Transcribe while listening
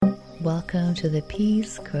Welcome to the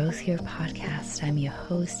Peace Growth Here podcast. I'm your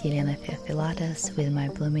host, Yelena Filatas, with my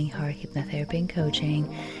Blooming Heart Hypnotherapy and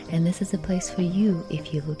Coaching, and this is a place for you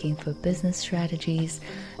if you're looking for business strategies,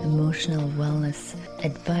 emotional wellness,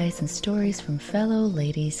 advice, and stories from fellow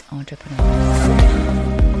ladies entrepreneurs.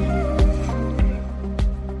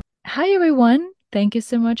 Hi, everyone. Thank you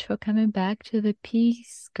so much for coming back to the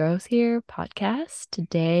Peace Growth Here podcast.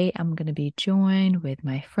 Today, I'm going to be joined with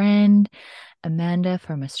my friend, Amanda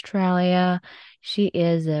from Australia. She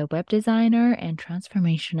is a web designer and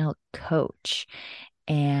transformational coach.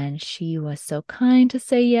 And she was so kind to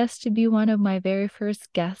say yes to be one of my very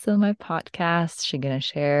first guests on my podcast. She's going to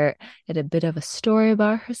share a bit of a story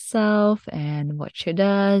about herself and what she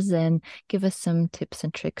does and give us some tips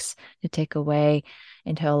and tricks to take away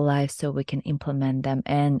into our lives so we can implement them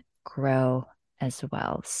and grow as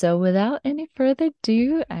well. So without any further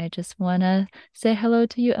ado, I just want to say hello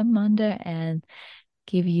to you, Amanda, and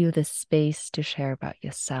give you the space to share about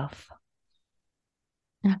yourself.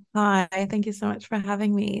 Hi, thank you so much for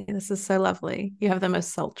having me. This is so lovely. You have the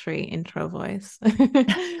most sultry intro voice.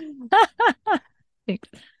 Thanks.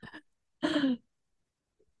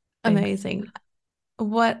 Amazing.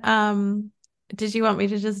 What did you want me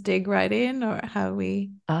to just dig right in, or how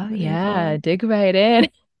we Oh moving yeah, forward? dig right in.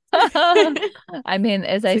 I mean,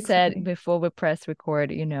 as It's I said exciting. before we press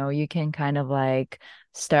record, you can kind of like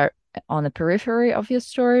start on the periphery of your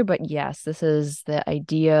story, but yes, this is the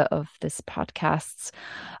idea of this podcast,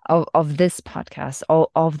 all of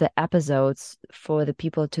the episodes, for the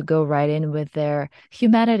people to go right in with their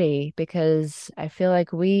humanity, because I feel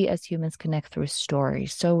like we as humans connect through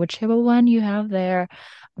stories. So whichever one you have there,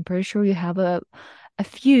 I'm pretty sure you have a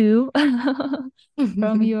few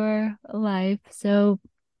from your life. So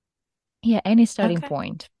yeah, any starting Okay,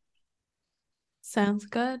 point. sounds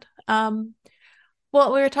good.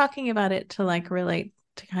 Well, we were talking about it to like relate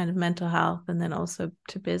to kind of mental health and then also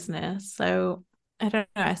to business. So I don't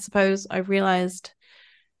know, I suppose I realized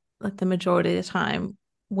like the majority of the time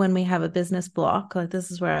when we have a business block, like this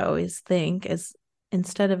is where I always think is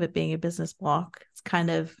instead of it being a business block, it's kind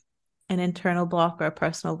of an internal block or a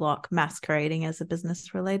personal block masquerading as a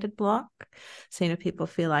business related block. So, people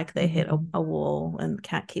feel like they hit Mhm. a wall and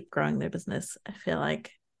can't keep growing their business. I feel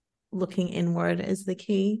like looking inward is the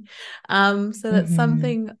key. So that's Mhm.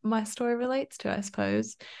 something my story relates to, I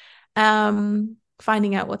suppose.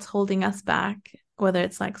 Finding out what's holding us back, whether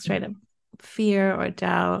it's like straight up fear or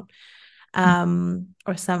doubt,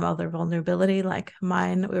 or some other vulnerability like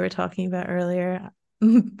mine that we were talking about earlier.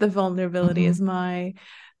 The vulnerability Mhm. is my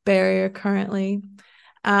barrier currently.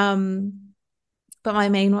 Um, but my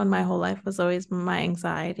main one my whole life was always my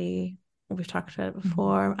anxiety. We've talked about it Mhm.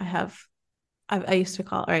 before. I used to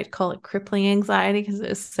call it crippling anxiety because it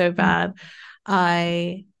was so Mhm. bad.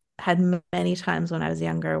 I had many times when I was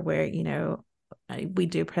younger where, we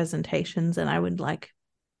do presentations and I would like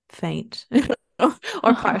faint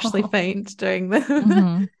or partially faint during them.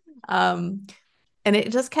 Mhm. um, and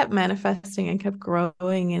it just kept manifesting and kept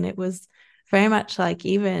growing. And it was very much like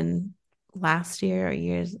even last year or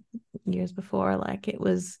years before, like it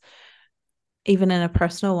was even in a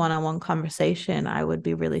personal one-on-one conversation, I would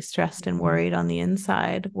be really stressed and Mhm. worried on the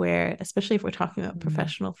inside, where, especially if we're talking about Mhm.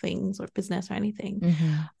 professional things or business or anything,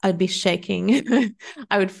 Mhm. I'd be shaking.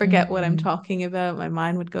 I would forget what I'm Mhm. talking about. My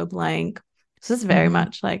mind would go blank. So this is very Mhm.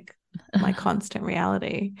 much like my constant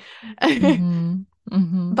reality. Mhm.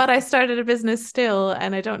 Mhm. But I started a business still,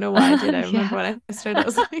 and I don't know why I did. I remember Yeah. when I started, I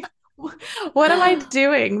was like, what am I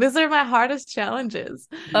doing? These are my hardest challenges.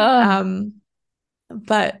 Uh, Um,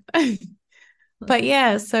 but but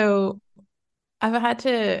yeah, so I've had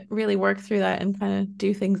to really work through that and kind of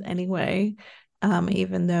do things anyway,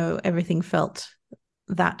 even though everything felt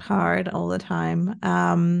that hard all the time.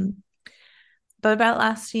 But about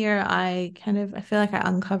last year, I feel like I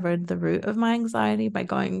uncovered the root of my anxiety by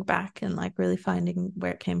going back and like really finding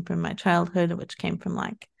where it came from my childhood, which came from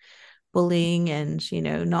like bullying and,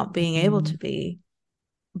 not being able Mhm. to be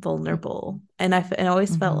vulnerable. And I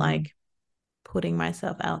always felt Mhm. like putting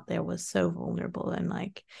myself out there was so vulnerable and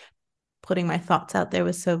like putting my thoughts out there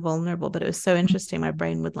was so vulnerable, but it was so interesting. My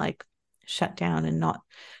brain would like shut down and not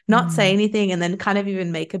say Mhm. anything, and then kind of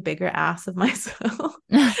even make a bigger ass of myself.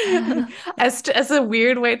 As a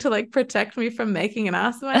weird way to like protect me from making an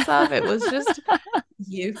ass of myself. It was just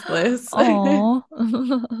useless. Oh.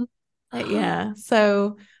 Yeah.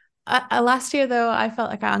 So last year though, I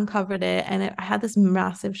felt like I uncovered it, and I had this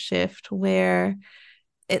massive shift where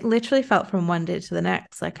it literally felt from one day to the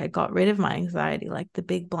next like I got rid of my anxiety, like the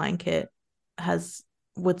big blanket has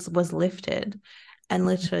was lifted. And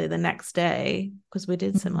literally the next day, because we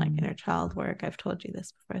did some like Mhm. inner child work, I've told you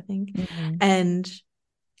this before, I think. Mhm. And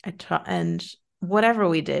and whatever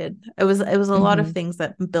we did, it was a lot of Mm-hmm. things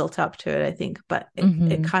that built up to it, I think, but it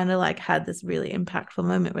Mm-hmm. kind of like had this really impactful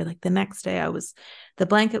moment where like the next day the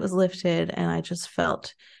blanket was lifted and I just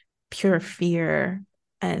felt pure fear.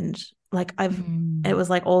 And like it Mm-hmm. was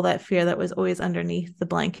like all that fear that was always underneath the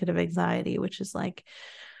blanket of anxiety, which is like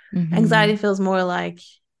Mm-hmm. anxiety feels more like,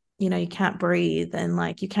 you can't breathe and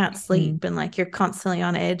like you can't Mm-hmm. sleep and like you're constantly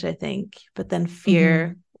on edge, I think. But then Mm-hmm.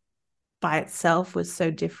 fear by itself was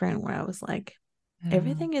so different, where I was like, Yeah.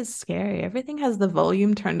 everything is scary. Everything has the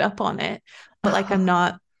volume turned up on it. But like I'm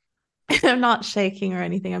not I'm not shaking or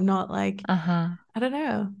anything. I'm not like, Uh-huh. I don't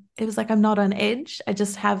know. It was like I'm not on edge. I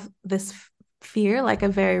just have this fear, like a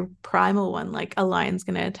very primal one, like a lion's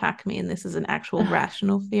going to attack me, and this is an actual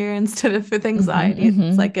rational fear instead of with Mm-hmm. anxiety. It's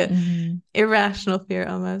Mm-hmm. like a Mm-hmm. irrational fear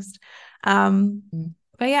almost. Um,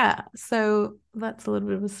 but yeah, so that's a little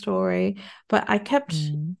bit of a story. But I kept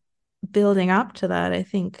Mm-hmm. building up to that, I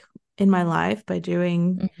think, in my life by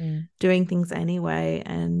Mm-hmm. doing things anyway.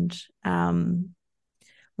 And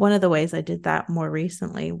one of the ways I did that more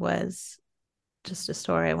recently was just a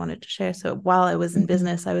story I wanted to share. So while I was in Mm-hmm.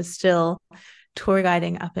 business, I was still tour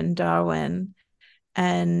guiding up in Darwin,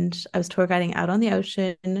 and I was tour guiding out on the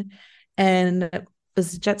ocean, and it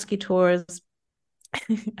was jet ski tours.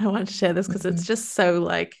 I want to share this because Mm-hmm. it's just so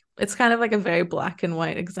like it's kind of like a very black and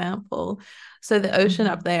white example. So the ocean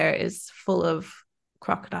up Mm-hmm. there is full of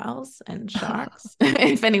crocodiles and sharks.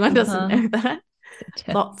 If anyone doesn't Uh-huh. know that,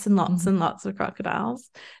 lots and lots Mm-hmm. and lots of crocodiles.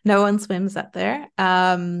 No one swims up there.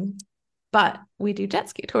 But we do jet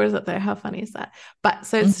ski tours up there. How funny is that? But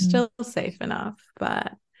so it's Mm-hmm. still safe enough.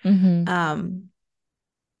 But Mm-hmm. um,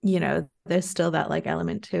 there's still that like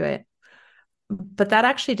element to it. But that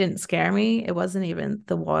actually didn't scare me. It wasn't even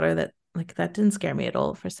the water that didn't scare me at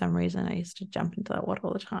all for some reason. I used to jump into that water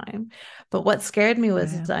all the time. But what scared me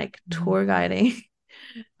was Right. like Mm-hmm. tour guiding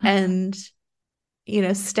and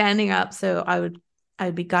standing up. So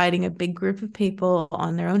I'd be guiding a big group of people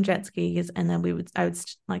on their own jet skis, and then I would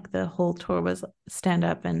like the whole tour was stand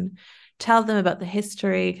up and tell them about the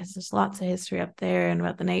history, because there's lots of history up there and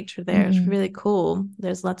about the nature there. It's Mm-hmm. really cool.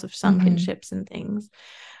 There's lots of sunken Mm-hmm. ships and things,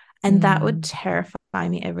 and that would Mm. terrify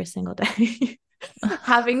me every single day.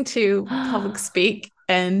 Having to public speak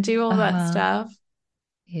and do all that Uh-huh. stuff.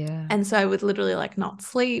 Yeah. And so I would literally like not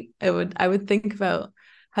sleep. I would think about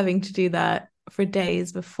having to do that for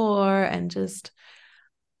days before, and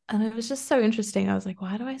it was just so interesting. I was like,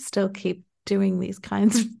 why do I still keep doing these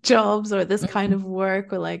kinds of jobs or this kind Mm-hmm. of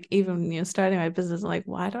work, or like even starting my business? Like,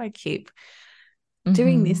 why do I keep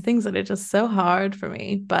doing these Mm-hmm. things that are just so hard for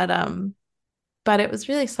me? But it was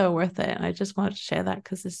really so worth it, and I just wanted to share that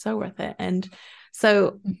because it's so worth it. And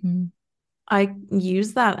so Mm-hmm. I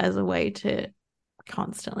use that as a way to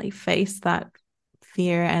constantly face that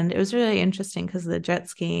fear. And it was really interesting because the jet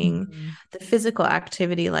skiing, Mm-hmm. the physical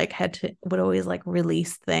activity like would always like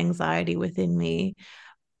release the anxiety within me.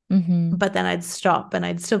 Mm-hmm. But then I'd stop and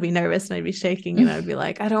I'd still be nervous and I'd be shaking and I'd be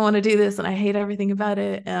like, I don't want to do this and I hate everything about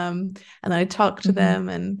it. And I'd talk to Mm-hmm. them,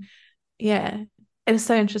 and yeah, it was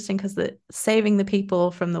so interesting because saving the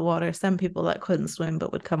people from the water, some people that couldn't swim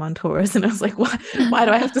but would come on tours, and I was like, why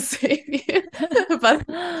do I have to save you? But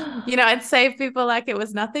I'd save people like it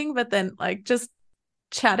was nothing, but then like just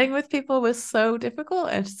chatting with people was so difficult,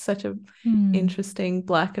 and it's such a Hmm. interesting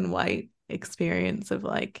black and white experience of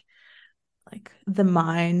like the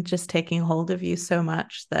mind just taking hold of you so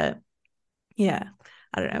much that, yeah,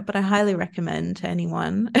 I don't know, but I highly recommend to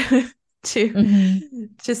anyone to Mm-hmm.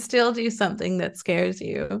 to still do something that scares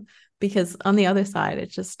you, because on the other side it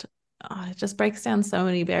just breaks down so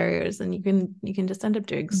many barriers, and you can just end up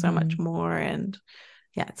doing so much Mm-hmm. more. And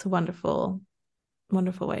yeah, it's a wonderful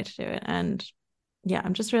wonderful way to do it. And yeah,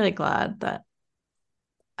 I'm just really glad that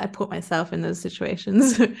I put myself in those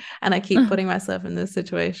situations and I keep putting myself in those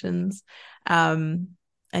situations. Um,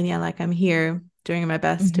 and yeah, like I'm here doing my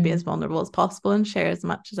best to be Mm-hmm. as vulnerable as possible and share as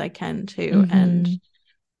much as I can too. And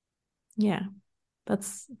Mm-hmm. yeah,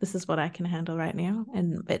 this is what I can handle right now.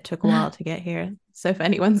 And it took a while to get here. So if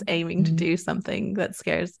anyone's aiming to Mm. do something that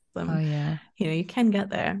scares Oh them, yeah. you can get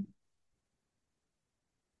there.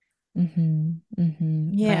 Mm-hmm.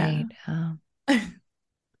 Mm-hmm. Yeah. Right.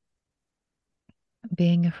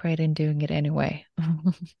 Being afraid and doing it anyway.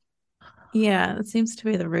 Yeah, it seems to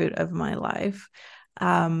be the root of my life.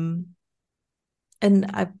 Um, and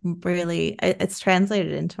it's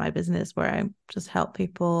translated into my business, where I just help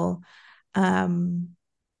people um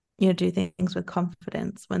do things with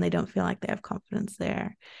confidence when they don't feel like they have confidence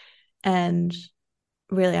there, and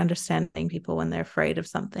really understanding people when they're afraid of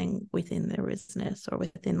something within their business or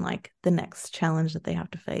within like the next challenge that they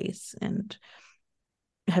have to face, and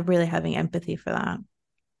have really having empathy for that.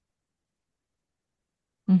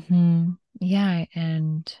 Yeah,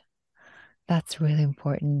 and that's really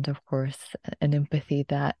important, of course, an empathy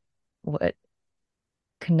that what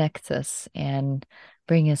connects us and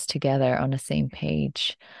bring us together on the same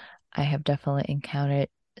page. I have definitely encountered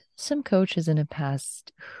some coaches in the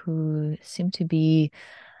past who seem to be,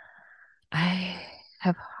 I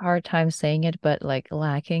have a hard time saying it, but like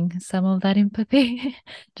lacking some of that empathy.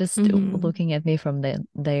 Just Mm-hmm. looking at me from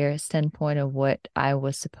their standpoint of what I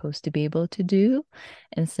was supposed to be able to do,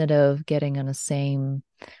 instead of getting on the same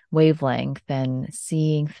wavelength and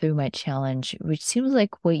seeing through my challenge, which seems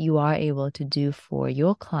like what you are able to do for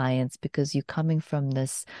your clients because you're coming from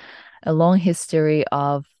this a long history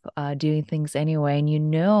of doing things anyway, and you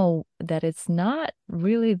know that it's not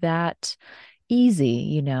really that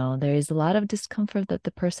easy. There is a lot of discomfort that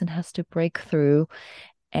the person has to break through,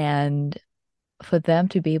 and for them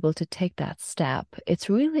to be able to take that step, it's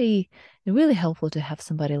really helpful to have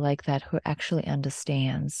somebody like that who actually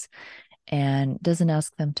understands and doesn't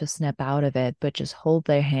ask them to snap out of it, but just hold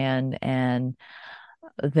their hand and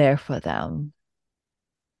there for them.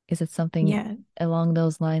 Is it something Yeah. along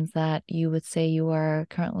those lines that you would say you are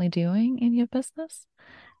currently doing in your business?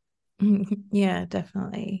 Yeah,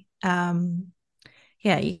 definitely.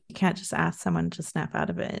 Yeah, you can't just ask someone to snap out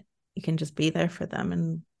of it. You can just be there for them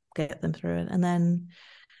and get them through it. And then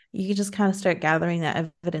you just kind of start gathering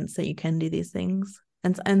that evidence that you can do these things.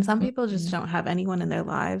 And some people just Mhm. don't have anyone in their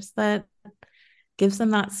lives that gives them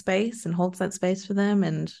that space and holds that space for them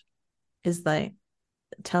and is like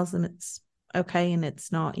tells them it's okay and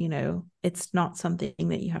it's not, it's not something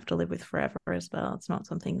that you have to live with forever as well. It's not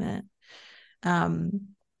something that um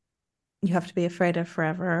you have to be afraid of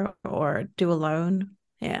forever or do alone.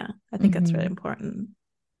 Yeah, I think that's really Mhm. important.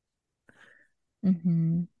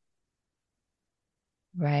 Mhm.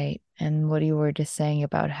 Right. And what you were just saying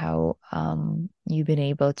about how you've been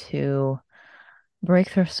able to break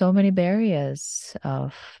through so many barriers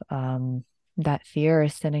of that fear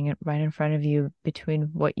is standing right in front of you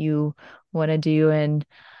between what you want to do and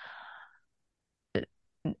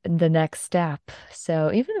the next step.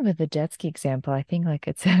 So even with the jet ski example, I think like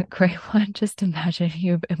it's a great one. Just imagine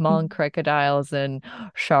you among crocodiles and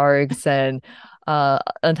sharks and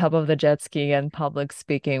on top of the jet ski and public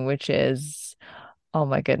speaking, which is, oh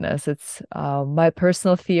my goodness, it's my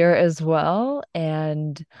personal fear as well.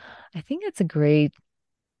 And I think it's a great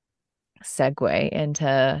segue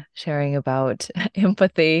into sharing about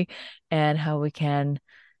empathy and how we can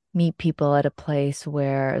meet people at a place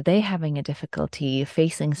where they having a difficulty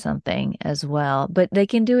facing something as well, but they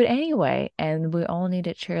can do it anyway. And we all need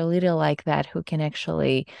a cheerleader like that who can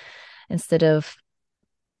actually, instead of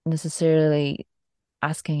necessarily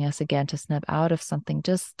asking us again to snap out of something,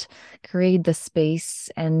 just create the space.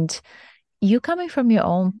 And you coming from your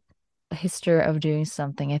own history of doing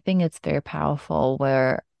something, I think it's very powerful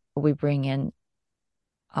where we bring in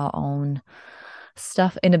our own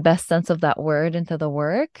stuff in the best sense of that word into the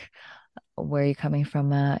work, where you're coming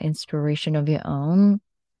from inspiration of your own.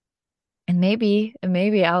 And maybe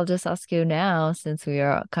I'll just ask you now, since we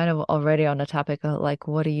are kind of already on the topic of like,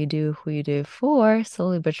 what do you do, who you do it for?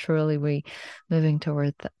 Slowly but surely, we moving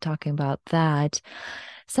toward talking about that.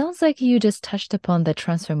 Sounds like you just touched upon the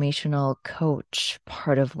transformational coach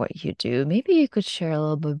part of what you do. Maybe you could share a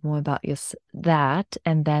little bit more about that,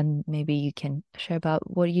 and then maybe you can share about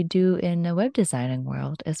what you do in the web designing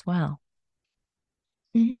world as well.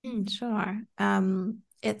 Sure.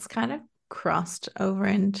 It's kind of crossed over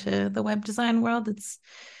into the web design world. It's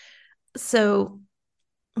so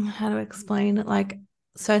how to explain it? Like,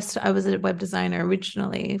 so I was a web designer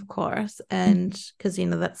originally, of course, and because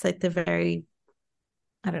that's like the very,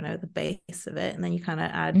 I don't know, the base of it, and then you kind of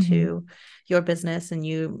add Mm-hmm. to your business and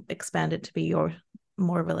you expand it to be your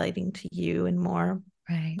more relating to you and more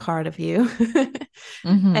Right. part of you.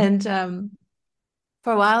 Mm-hmm. And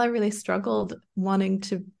for a while, I really struggled wanting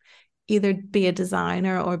to either be a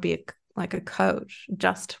designer or be like a coach,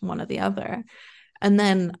 just one or the other. And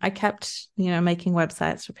then I kept, making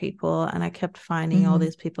websites for people, and I kept finding all Mm-hmm.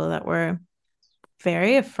 these people that were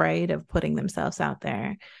very afraid of putting themselves out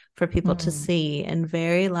there for people to see, and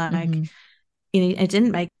very like, Mm-hmm. it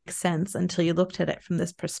didn't make sense until you looked at it from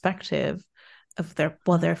this perspective of they're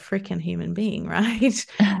a freaking human being, right?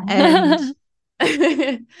 And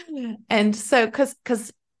and so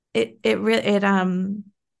because it really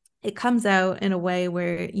it comes out in a way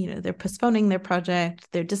where they're postponing their project,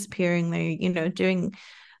 they're disappearing, they're doing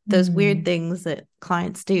those weird Mm-hmm. things that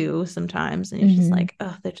clients do sometimes, and you're just Mm-hmm. like,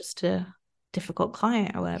 oh, they're just a difficult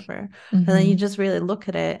client or whatever. And then you Mm-hmm. just really look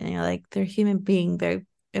at it and you're like, they're a human being, they're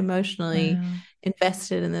emotionally Wow.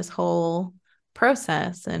 invested in this whole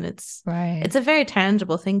process, and it's Right. it's a very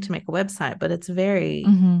tangible thing to make a website, but it's very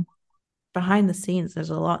Mm-hmm. behind the scenes. There's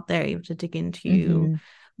a lot there. You have to dig into Mm-hmm.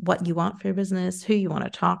 what you want for your business, who you want to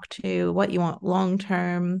talk to, what you want long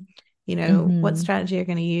term, what Mm-hmm. strategy you're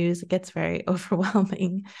going to use. It gets very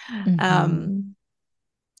overwhelming. Mm-hmm. um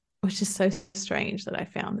which is so strange that I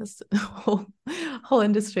found this whole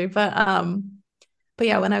industry. But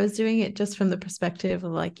yeah, when I was doing it just from the perspective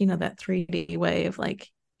of like, that 3D way of like,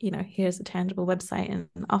 here's a tangible website and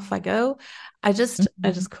off I go. I just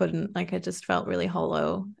couldn't, like, I just felt really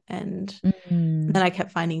hollow. And Mm-hmm. then I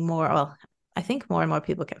kept finding more, well, I think more and more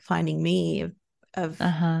people kept finding me of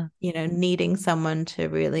Uh-huh. needing someone to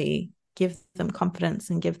really give them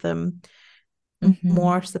confidence and give them Mm-hmm.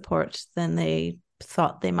 more support than they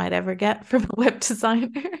thought they might ever get from a web designer.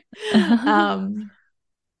 um,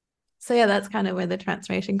 so yeah, that's kind of where the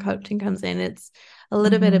transformation coaching comes in. It's a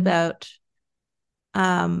little bit Mm-hmm. about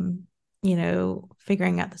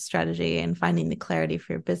figuring out the strategy and finding the clarity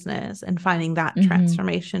for your business and finding that Mm-hmm.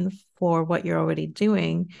 transformation for what you're already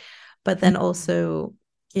doing, but then also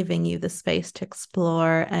giving you the space to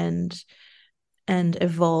explore and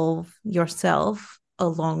evolve yourself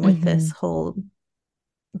along with Mm-hmm. this whole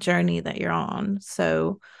journey that you're on.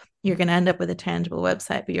 So you're going to end up with a tangible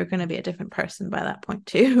website, but you're going to be a different person by that point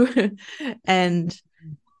too. And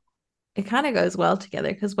it kind of goes well together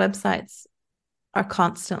because websites are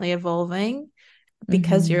constantly evolving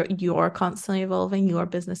because Mm-hmm. you're constantly evolving, your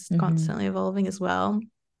business is Mm-hmm. constantly evolving as well.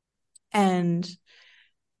 And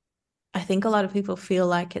I think a lot of people feel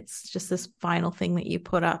like it's just this final thing that you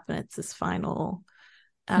put up and it's this final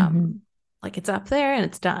Mm-hmm. like it's up there and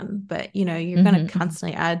it's done, but you're going to Mm-hmm.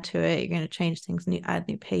 constantly add to it. You're going to change things, add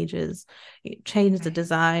new pages, change the Right.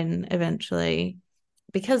 design eventually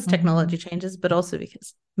because Mm-hmm. technology changes, but also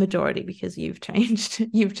because you've changed.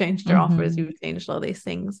 You've changed your offers, Mm-hmm. you've changed all these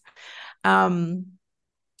things. um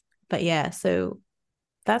but yeah, so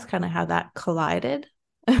that's kind of how that collided.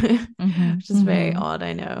 Mm-hmm. Which is very Mm-hmm. odd,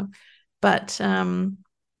 I know. But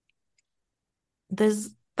there's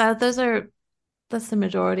that those are that's the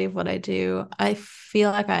majority of what I do. I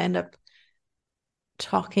feel like I end up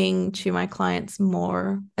talking to my clients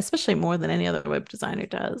more, especially more than any other web designer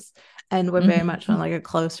does. And we're very much Mm-hmm. on like a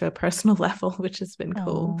closer personal level, which has been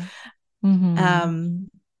cool. Oh. Mm-hmm.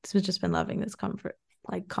 So we've just been loving this comfort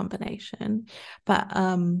like combination. But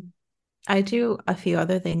I do a few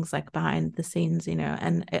other things like behind the scenes,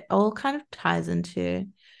 and it all kind of ties into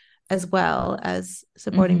as well as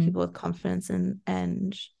supporting Mm-hmm. people with confidence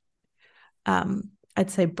and I'd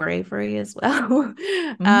say bravery as well.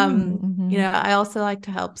 Mm-hmm. I also like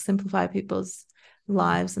to help simplify people's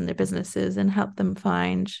lives and their businesses and help them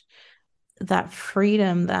find that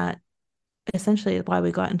freedom that essentially why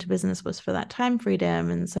we got into business was for that time freedom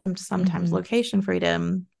and sometimes Mm-hmm. location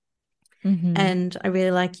freedom. Mm-hmm. And I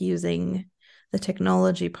really like using the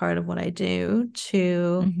technology part of what I do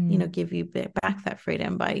to, Mm-hmm. give you back that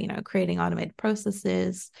freedom by, creating automated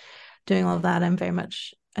processes, doing all of that. I'm very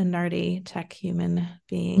much a nerdy tech human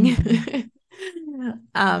being.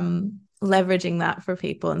 Mm-hmm. Leveraging that for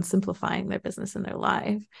people and simplifying their business and their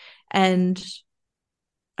life. And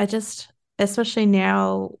I just, especially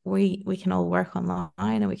now, we can all work online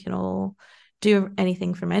and we can all do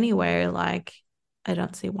anything from anywhere. Like, I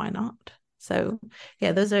don't see why not. So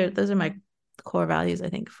yeah, those are my core values. I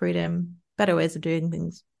think freedom, better ways of doing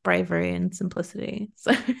things, bravery, and simplicity.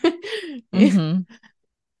 So Mm-hmm.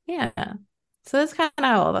 yeah, so that's kind of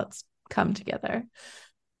how all that's come together.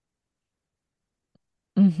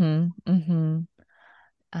 Mm-hmm. Mm-hmm.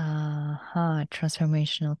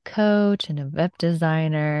 Transformational coach and a web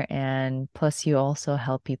designer, and plus you also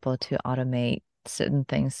help people to automate certain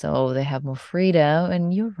things so they have more freedom.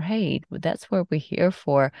 And you're right, that's what we're here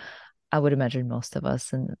for. I would imagine most of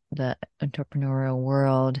us in the entrepreneurial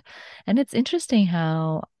world. And it's interesting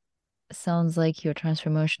how it sounds like your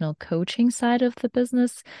transformational coaching side of the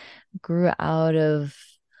business grew out of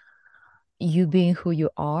you being who you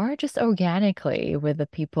are just organically with the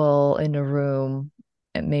people in the room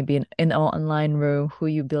and maybe in an online room who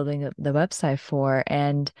you building the website for.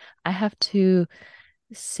 And I have to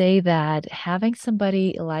say that having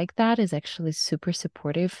somebody like that is actually super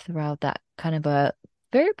supportive throughout that kind of a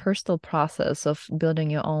very personal process of building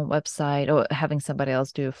your own website or having somebody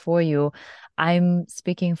else do it for you. I'm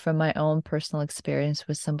speaking from my own personal experience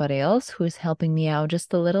with somebody else who's helping me out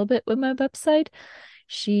just a little bit with my website.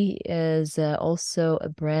 She is also a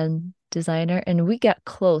brand designer, and we got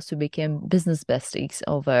close. We became business besties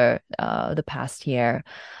over the past year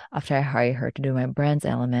after I hired her to do my brands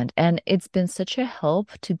element. And it's been such a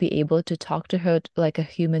help to be able to talk to her like a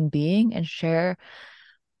human being and share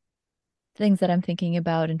things that I'm thinking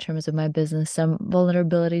about in terms of my business, some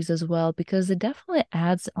vulnerabilities as well, because it definitely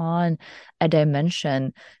adds on a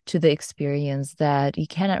dimension to the experience that you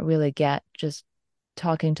cannot really get just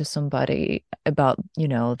talking to somebody about,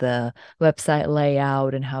 the website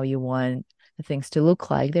layout and how you want things to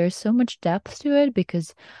look like. There's so much depth to it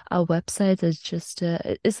because our website is just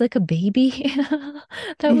it's like a baby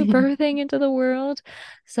that we're birthing into the world.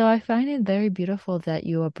 So I find it very beautiful that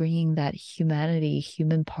you are bringing that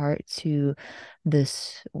human part to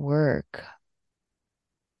this work.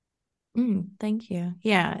 Thank you.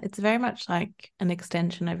 Yeah, it's very much like an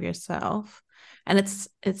extension of yourself. And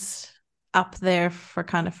it's up there for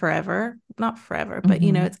kind of forever. Not forever, but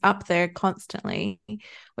Hmm. it's up there constantly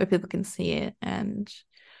where people can see it. And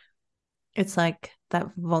it's like that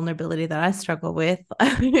vulnerability that I struggle with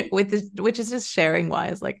with this, which is just sharing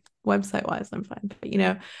wise, like website wise, I'm fine.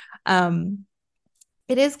 But um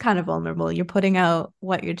it is kind of vulnerable. You're putting out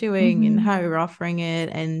what you're doing and Hmm. how you're offering it,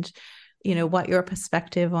 and what your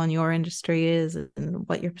perspective on your industry is, and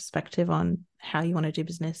what your perspective on how you want to do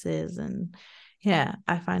business is. And yeah,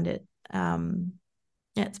 I find it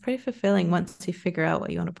yeah, it's pretty fulfilling once you figure out what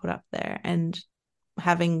you want to put up there, and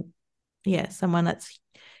having someone that's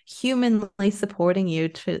humanly supporting you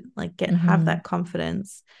to like have Hmm. that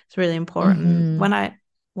confidence. It's really important. Hmm.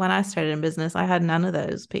 When I started in business, I had none of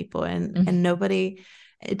those people, and nobody,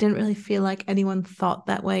 it didn't really feel like anyone thought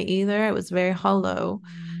that way either. It was very hollow.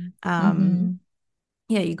 Hmm.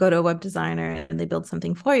 Yeah, you go to a web designer and they build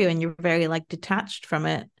something for you, and you're very like detached from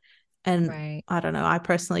it. And Right. I don't know, I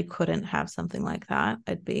personally couldn't have something like that.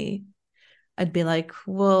 I'd be like,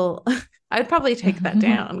 well, I'd probably take that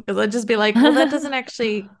down because I'd just be like, well, that doesn't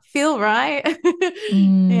actually feel right.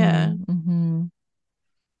 Yeah. Mm-hmm.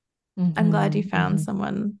 I'm glad you Mm-hmm. found Mm-hmm.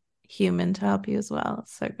 someone human to help you as well.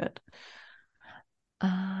 It's so good.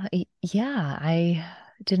 Yeah, I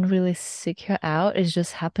didn't really seek her out. It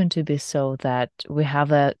just happened to be so that we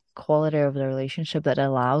have a quality of the relationship that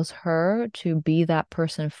allows her to be that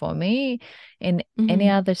person for me. In any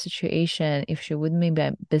Mm-hmm. other situation, if she wouldn't be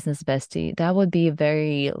my business bestie, that would be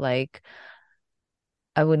very like,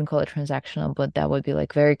 I wouldn't call it transactional, but that would be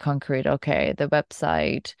like very concrete. Okay, the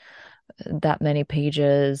website, that many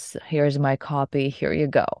pages, here's my copy, here you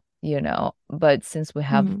go, But since we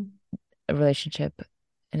have Mm-hmm. a relationship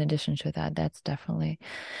in addition to that, that's definitely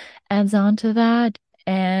adds on to that.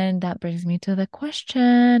 And that brings me to the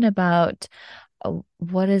question about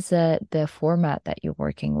what is the format that you're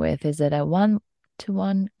working with? Is it a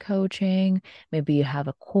one-to-one coaching? Maybe you have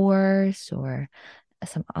a course or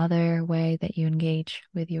some other way that you engage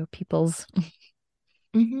with your peoples.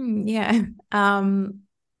 Yeah.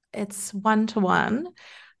 It's one to one,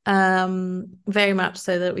 very much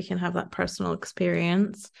so that we can have that personal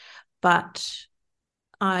experience. But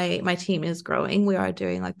my team is growing. We are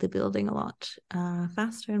doing like the building a lot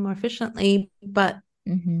faster and more efficiently, but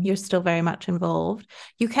Mm-hmm. you're still very much involved.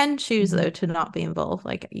 You can choose Mm-hmm. though to not be involved.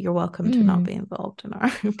 Like you're welcome to not Mm. be involved in our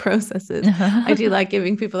processes. I do like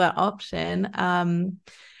giving people that option.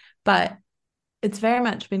 But it's very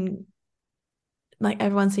much been like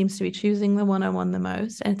everyone seems to be choosing the one-on-one the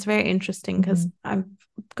most. And it's very interesting because Mhm. I've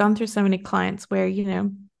gone through so many clients where,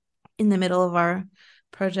 in the middle of our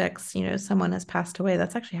projects, someone has passed away.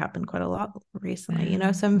 That's actually happened quite a lot recently,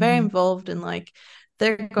 so I'm very Mhm. involved in like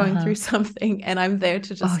they're going through Uh-huh. something and I'm there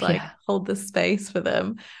to Oh just like yeah. hold the space for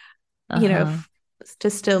them, Uh-huh. to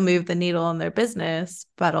still move the needle on their business,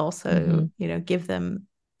 but also, Mhm. give them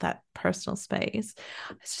that personal space.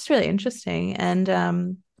 It's just really interesting. And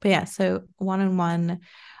but yeah, so one on one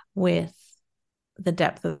with the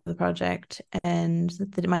depth of the project, and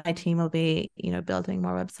my team will be, building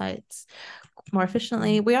more websites more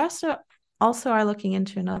efficiently. We also are looking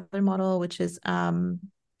into another model, which is I'm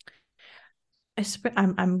just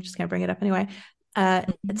gonna bring it up anyway.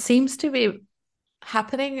 It Mhm. seems to be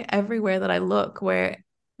happening everywhere that I look, where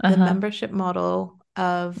the Uh-huh. membership model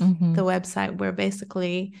of the Mhm. website, where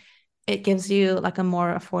basically it gives you like a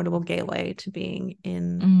more affordable gateway to being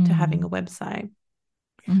in to having a Mm. website.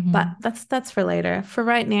 But Mhm. that's for later. For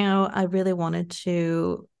right now, I really wanted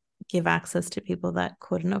to give access to people that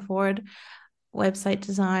couldn't afford website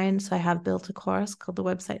design. So I have built a course called the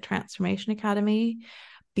Website Transformation Academy, Mm.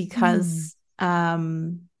 because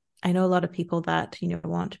I know a lot of people that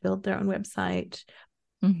want to build their own website,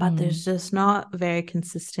 but Mhm. there's just not very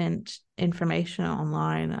consistent information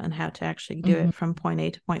online on how to actually do Mhm. it from point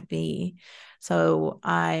A to point B. So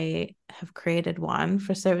I have created one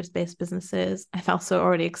for service-based businesses. I've also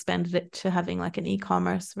already expanded it to having like an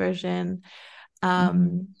e-commerce version.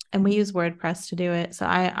 Mhm. And we use WordPress to do it. So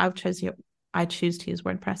I choose to use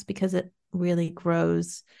WordPress because it really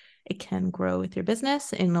grows it can grow with your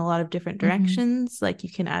business in a lot of different Mm-hmm. directions. Like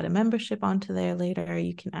you can add a membership onto there later,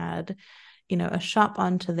 you can add, a shop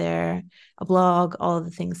onto there, a blog, all of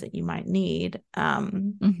the things that you might need.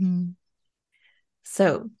 Mm-hmm.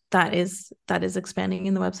 So that is expanding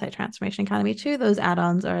in the Website Transformation Academy too. Those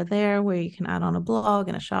add-ons are there where you can add on a blog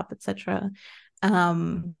and a shop, etc.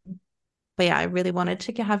 Um, but yeah, I really wanted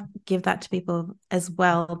to give that to people as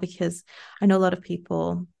well, because I know a lot of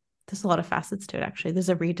people, there's a lot of facets to it actually. There's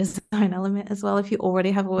a redesign element as well. If you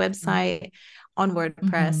already have a website on WordPress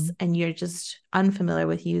Mm-hmm. and you're just unfamiliar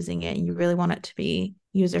with using it and you really want it to be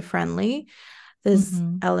user friendly, this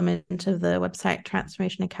Mm-hmm. element of the Website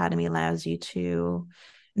Transformation Academy allows you to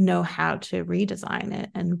know how to redesign it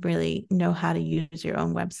and really know how to use your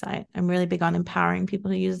own website. I'm really big on empowering people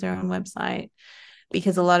to use their own website,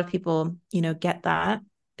 because a lot of people, get that,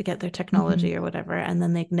 to get their Mm-hmm. technology or whatever, and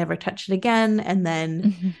then they never touch it again. And then,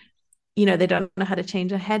 Mm-hmm. they don't know how to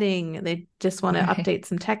change a heading. They just want to Right. update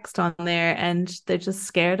some text on there and they're just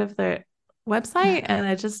scared of their website. And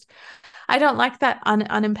I don't like that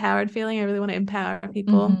unempowered feeling. I really want to empower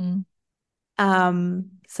people. Mm-hmm.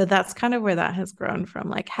 So that's kind of where that has grown from,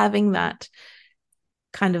 like having that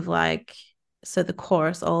kind of like, so the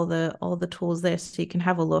course, all the tools there, so you can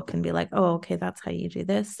have a look and be like, oh, okay, that's how you do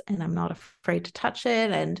this, and I'm not afraid to touch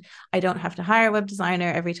it, and I don't have to hire a web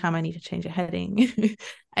designer every time I need to change a heading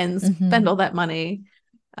and Mm-hmm. spend all that money.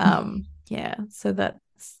 Yeah, so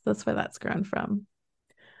that's where that's grown from.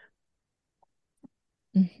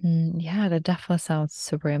 Mm-hmm. Yeah, that definitely sounds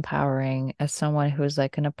super empowering as someone who's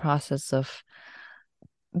like in a process of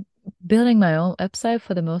building my own website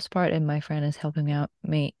for the most part, and my friend is helping out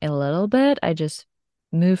me a little bit. I just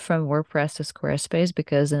moved from WordPress to Squarespace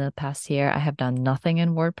because in the past year I have done nothing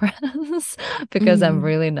in WordPress because I'm Mm-hmm.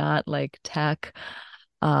 really not like tech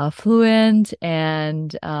fluent,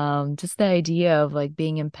 and just the idea of like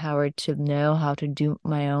being empowered to know how to do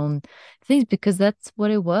my own things, because that's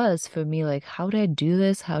what it was for me. Like, how do I do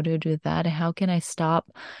this? How do I do that? And how can I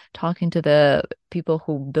stop talking to the people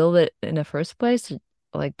who build it in the first place?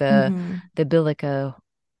 Like Mm-hmm. they build like a,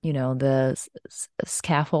 the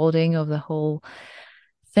scaffolding of the whole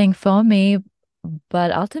thing for me.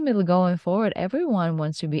 But ultimately, going forward, everyone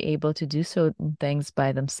wants to be able to do certain things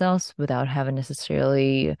by themselves without having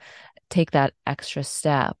necessarily take that extra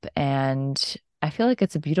step. And I feel like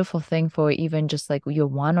it's a beautiful thing for even just like your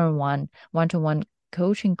one-to-one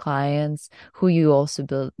coaching clients who you also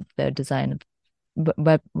build their design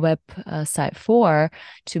web site for,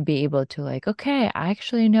 to be able to like, okay, I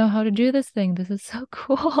actually know how to do this thing. This is so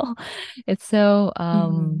cool. It's so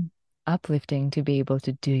Mm-hmm. uplifting to be able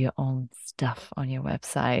to do your own stuff on your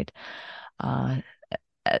website. Uh,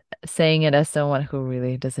 Saying it as someone who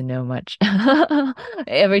really doesn't know much.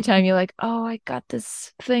 Every time you're like, oh, I got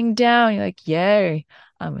this thing down, you're like, yay,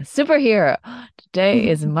 I'm a superhero. Today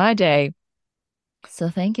is my day. So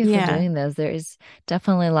thank you for Yeah. doing this. There is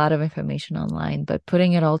definitely a lot of information online, but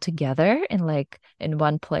putting it all together in like in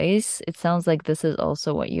one place, it sounds like this is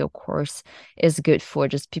also what your course is good for.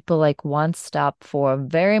 Just people like one stop for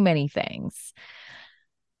very many things.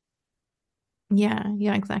 Yeah,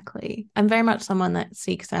 exactly. I'm very much someone that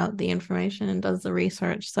seeks out the information and does the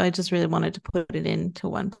research. So I just really wanted to put it into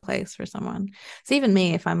one place for someone. So even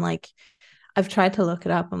me, if I'm like, I've tried to look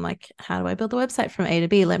it up, I'm like, how do I build a website from A to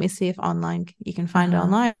B? Let me see if online you can find it Uh-huh.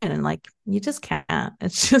 online. And like, you just can't.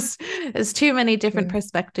 It's just, there's too many different True.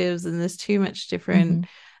 perspectives and there's too much Mm-hmm. different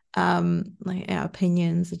like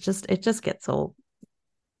opinions. It just gets all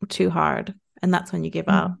too hard, and that's when you give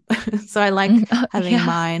Mm-hmm. up. So I like having Yeah.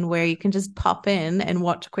 mine where you can just pop in and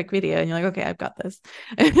watch a quick video and you're like, okay, I've got this.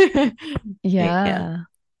 Yeah. Yeah.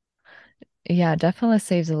 Yeah, definitely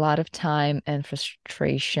saves a lot of time and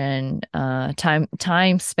frustration,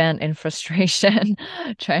 time spent in frustration,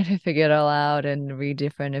 trying to figure it all out and read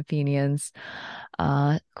different opinions.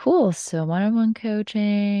 Cool. So one-on-one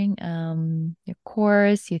coaching, your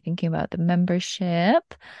course, you're thinking about the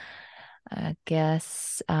membership. I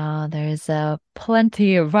guess there's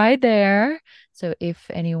plenty right there. So if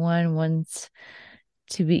anyone wants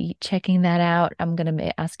to be checking that out. I'm going to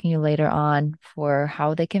be asking you later on for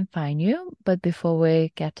how they can find you. But before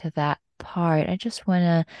we get to that part, I just want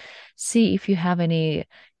to see if you have any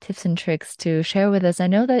tips and tricks to share with us. I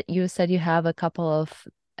know that you said you have a couple of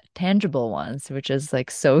tangible ones, which is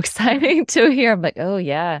like so exciting to hear. I'm like, oh,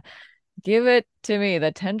 yeah, give it to me,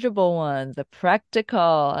 the tangible ones, the practical.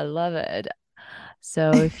 I love it.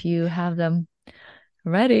 So if you have them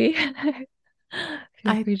ready,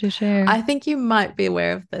 feel I free to share. I think you might be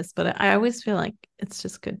aware of this, but I always feel like it's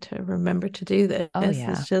just good to remember to do this. Oh,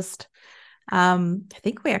 yeah. It's just I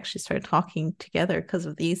think we actually started talking together because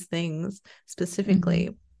of these things Hmm.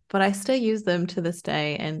 specifically. but I still use them to this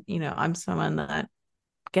day. And, I'm someone that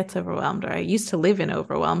gets overwhelmed, or I used to live in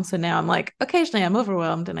overwhelm. So now I'm like, occasionally I'm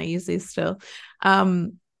overwhelmed and I use these still.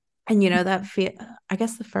 Um, and that fear, I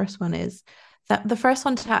guess the first one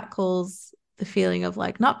tackles the feeling of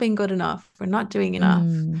like not being good enough or not doing enough.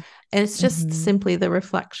 Mm, And it's just mm-hmm. simply the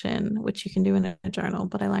reflection, which you can do in a journal,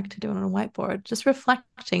 but I like to do it on a whiteboard, just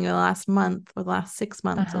reflecting the last month or the last 6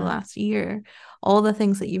 months or the Uh-huh. last year, all the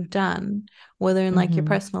things that you've done, whether in like your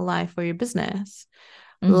Mm-hmm. personal life or your business.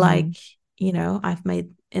 Mm-hmm. Like, I've made,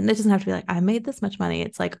 and it doesn't have to be like, I made this much money.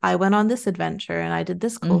 It's like, I went on this adventure and I did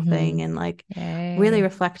this cool Mm-hmm. thing. And like, really Yay.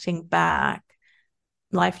 reflecting back,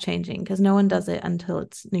 life changing, because no one does it until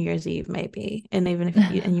it's New Year's Eve, maybe. And even if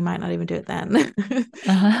you might not even do it then.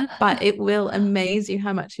 Uh-huh. But it will amaze you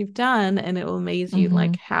how much you've done, and it will amaze you Mm-hmm.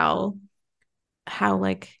 like how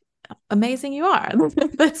like amazing you are.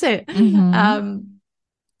 That's it. Mm-hmm. Um,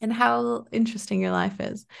 and how interesting your life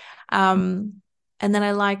is. Um, and then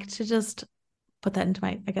I like to just put that into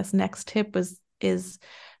my, I guess, next tip is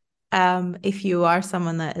if you are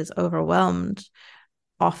someone that is overwhelmed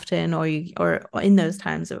often, or in those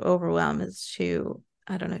times of overwhelm, is to,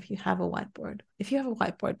 I don't know if you have a whiteboard. If you have a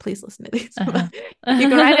whiteboard, please listen to these. Uh-huh. You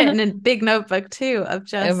can write it in a big notebook too, of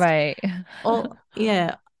just Right. all,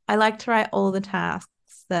 yeah. I like to write all the tasks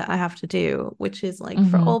that I have to do, which is like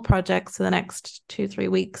for Mm-hmm. all projects for the next 2, 3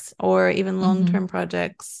 weeks, or even Mm-hmm. long-term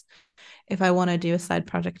projects. If I want to do a side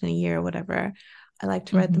project in a year or whatever, I like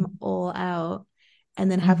to write them Mm-hmm. all out and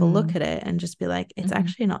then have a Mm-hmm. look at it and just be like, it's Mm-hmm.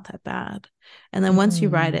 actually not that bad. And then once you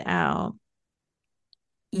write Mm-hmm. it out,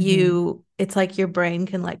 Mm-hmm. it's like your brain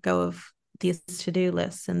can let go of these to-do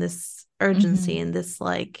lists and this urgency Mm-hmm. and this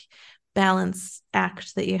like balance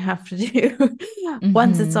act that you have to do.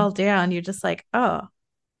 Once it's Mm-hmm. all down, you're just like, oh,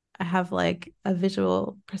 I have like a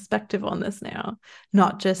visual perspective on this now,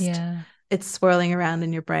 not just Yeah. it's swirling around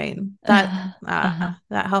in your brain. That Uh-huh. Uh-huh.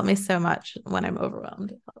 that helped me so much when I'm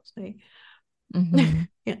overwhelmed. It helps me. Mm-hmm.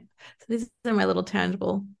 Yeah. So these are my little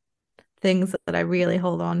tangible things that I really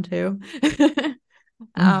hold on to.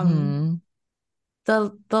 um, Mm-hmm.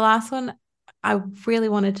 the last one I really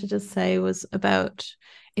wanted to just say was about,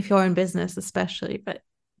 if you're in business, especially, but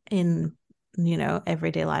in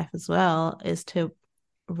everyday life as well, is to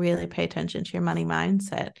really pay attention to your money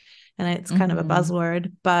mindset. And it's kind of a Mm-hmm.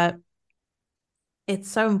 buzzword, but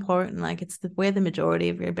it's so important. Like, it's where the majority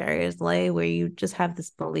of your barriers lay, where you just have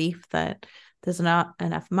this belief that there's not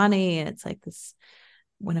enough money. And it's like this,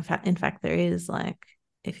 when in fact there is, like,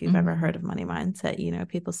 if you've ever Mm-hmm. heard of money mindset,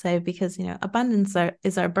 people say, because abundance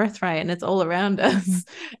is our birthright and it's all around Mm-hmm. us.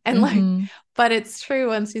 And like, Mm-hmm. but it's true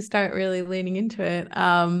once you start really leaning into it.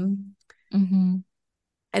 Mm-hmm.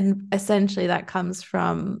 And essentially that comes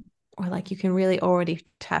from, or like, you can really already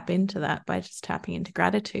tap into that by just tapping into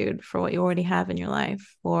gratitude for what you already have in your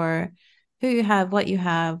life, for who you have, what you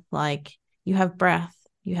have. Like, you have breath,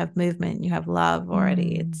 you have movement, you have love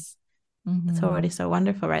already. It's already Mm-hmm. so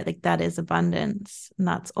wonderful, right? Like, that is abundance, and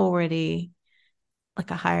that's already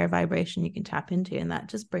like a higher vibration you can tap into, and that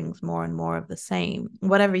just brings more and more of the same.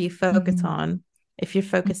 Whatever you focus Mm-hmm. on, if you're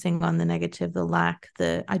focusing on the negative, the lack,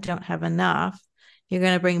 the I don't have enough, you're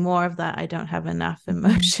going to bring more of that I don't have enough Mm-hmm.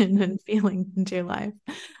 emotion and feeling into your life.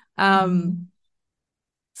 um Mm-hmm.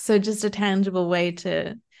 so just a tangible way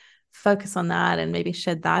to focus on that and maybe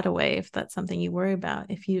shed that away, if that's something you worry about.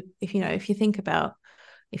 If you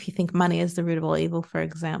think money is the root of all evil, for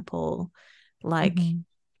example, like, Mm-hmm.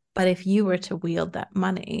 but if you were to wield that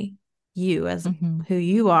money, you as Mm-hmm. who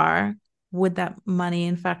you are, would that money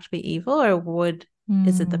in fact be evil, or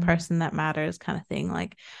is it the Mm-hmm. person that matters, kind of thing?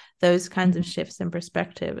 Like, those kinds of Mm-hmm. shifts in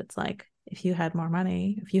perspective. It's like, if you had more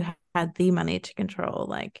money, if you had the money to control,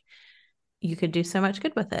 like, you could do so much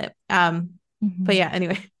good with it. But Mm-hmm. yeah,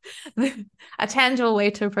 anyway, a tangible way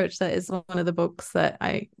to approach that is one of the books that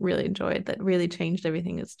I really enjoyed that really changed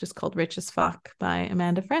everything. It's just called Rich as Fuck by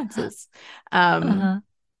Amanda Frances. Um, Uh-huh.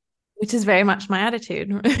 which is very much my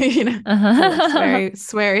attitude. I love Uh-huh.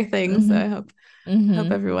 sweary things. So Mm-hmm. I hope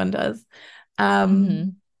Mm-hmm. everyone does. Um, Mm-hmm.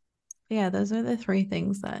 yeah, those are the three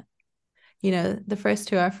things that, the first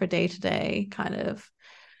two are for day to day kind of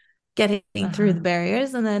getting through the Uh-huh.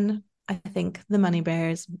 barriers. And then I think the money barrier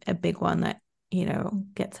is a big one that,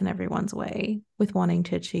 gets in everyone's way with wanting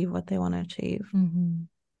to achieve what they want to achieve. Mm-hmm.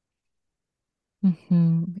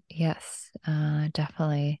 Mm-hmm. Yes,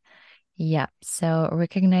 definitely. Yeah. So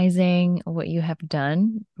recognizing what you have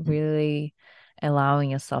done, really allowing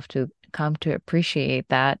yourself to come to appreciate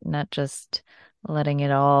that, not just letting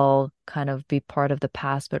it all kind of be part of the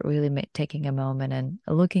past, but really taking a moment and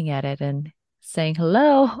looking at it and saying,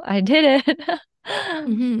 "Hello, I did it."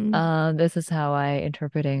 Mm-hmm. This is how I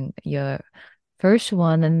interpreting your first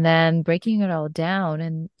one and then breaking it all down.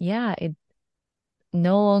 And yeah, it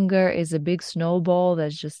no longer is a big snowball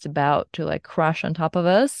that's just about to like crash on top of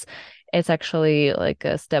us. It's actually like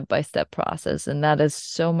a step-by-step process, and that is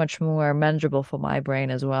so much more manageable for my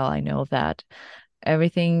brain as well. I know that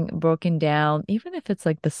everything broken down, even if it's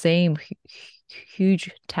like the same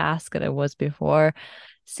huge task that it was before,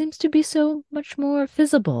 seems to be so much more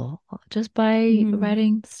visible just by Mhm.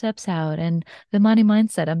 writing steps out. And the money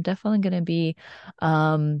mindset, I'm definitely going to be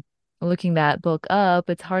um looking that book up.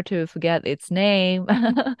 It's hard to forget its name.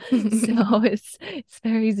 So it's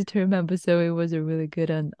very easy to remember. So it was a really good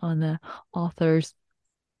on the authors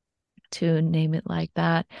to name it like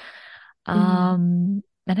that. Mhm.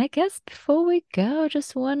 And I guess before we go,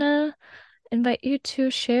 just wanna invite you to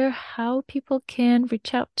share how people can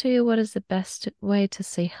reach out to you. What is the best way to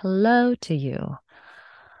say hello to you?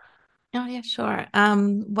 Oh yeah, sure.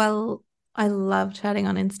 Well, I love chatting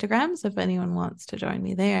on Instagram, so if anyone wants to join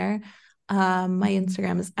me there, my Mhm,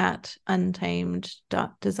 Instagram is at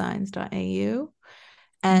untamed.designs.au. mhm,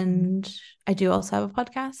 And I do also have a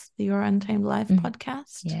podcast, the Your Untamed Life mhm.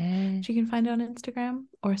 podcast, Yeah. which you can find on Instagram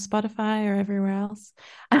or Spotify or everywhere else.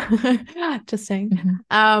 Just saying. Mhm,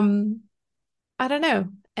 Um, I don't know.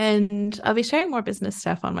 And I'll be sharing more business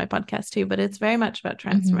stuff on my podcast too, but it's very much about mhm,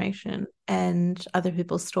 transformation and other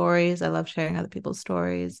people's stories. I love sharing other people's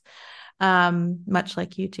stories, much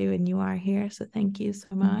like you do, and you are here. So thank you so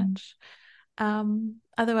mhm, much.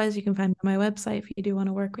 Otherwise, you can find my website if you do want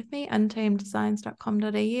to work with me,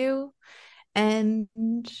 untameddesigns.com.au. And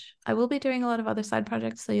I will be doing a lot of other side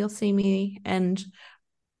projects, so you'll see me. And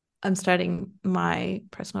I'm starting my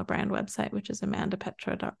personal brand website, which is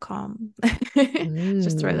amandapetra.com.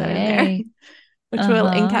 Just Ooh, throw that in there, yay. which will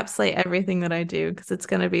Uh-huh. encapsulate everything that I do because it's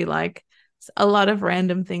going to be like a lot of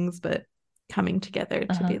random things, but coming together to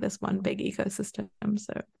Uh-huh. be this one big ecosystem.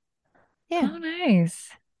 So, yeah. Oh,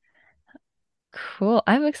 nice. Cool.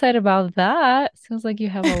 I'm excited about that. Sounds like you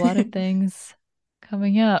have a lot of things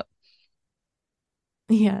coming up.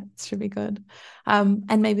 Yeah, it should be good.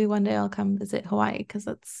 And maybe one day I'll come visit Hawaii because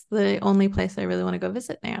that's the only place I really want to go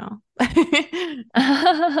visit now.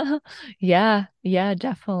 Yeah, yeah,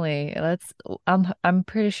 definitely. I'm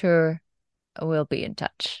pretty sure we'll be in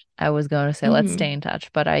touch. I was going to say let's stay Hmm. in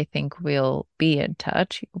touch, but I think we'll be in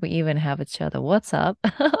touch. We even have each other WhatsApp.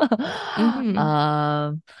 Hmm.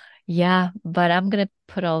 Um, yeah, but I'm gonna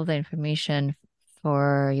put all the information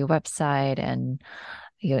for your website and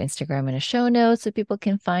your Instagram in the show notes so people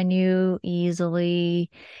can find you easily.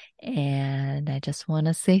 And I just want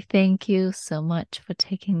to say thank you so much for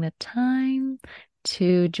taking the time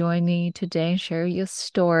to join me today and share your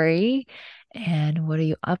story. And what are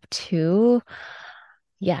you up to?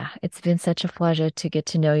 Yeah, it's been such a pleasure to get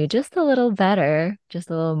to know you just a little better,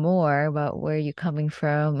 just a little more about where you're coming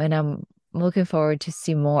from. And I'm looking forward to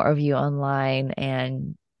see more of you online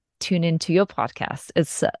and tune into your podcast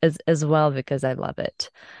as well because I love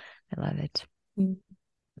it. I love it.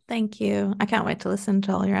 Thank you. I can't wait to listen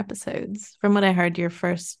to all your episodes. From what I heard, your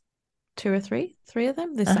first two or three of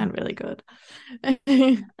them, they Uh, sound really good. yeah,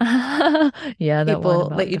 that one People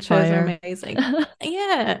that about you the chose are fire. amazing.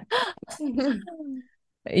 Yeah.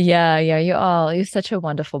 Yeah, yeah, you're such a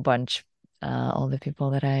wonderful bunch. All the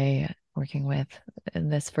people that I working with in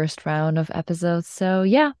this first round of episodes. So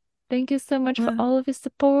yeah, thank you so much for Uh, all of your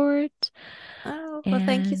support. Oh, well,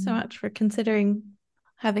 thank you so And much for considering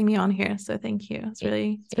having me on here. So thank you. y-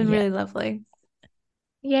 It's been yeah, really lovely.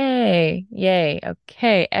 yay, yay.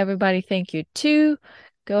 Okay, everybody, thank you too.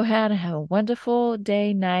 Go ahead and have a wonderful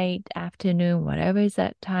day, night, afternoon, whatever is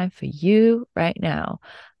that time for you right now.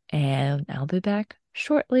 And I'll be back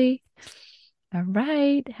shortly. All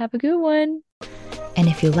right, have a good one. And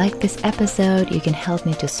if you like this episode, you can help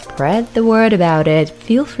me to spread the word about it.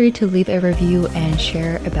 Feel free to leave a review and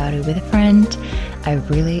share about it with a friend. I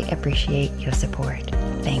really appreciate your support.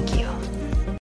 Thank you.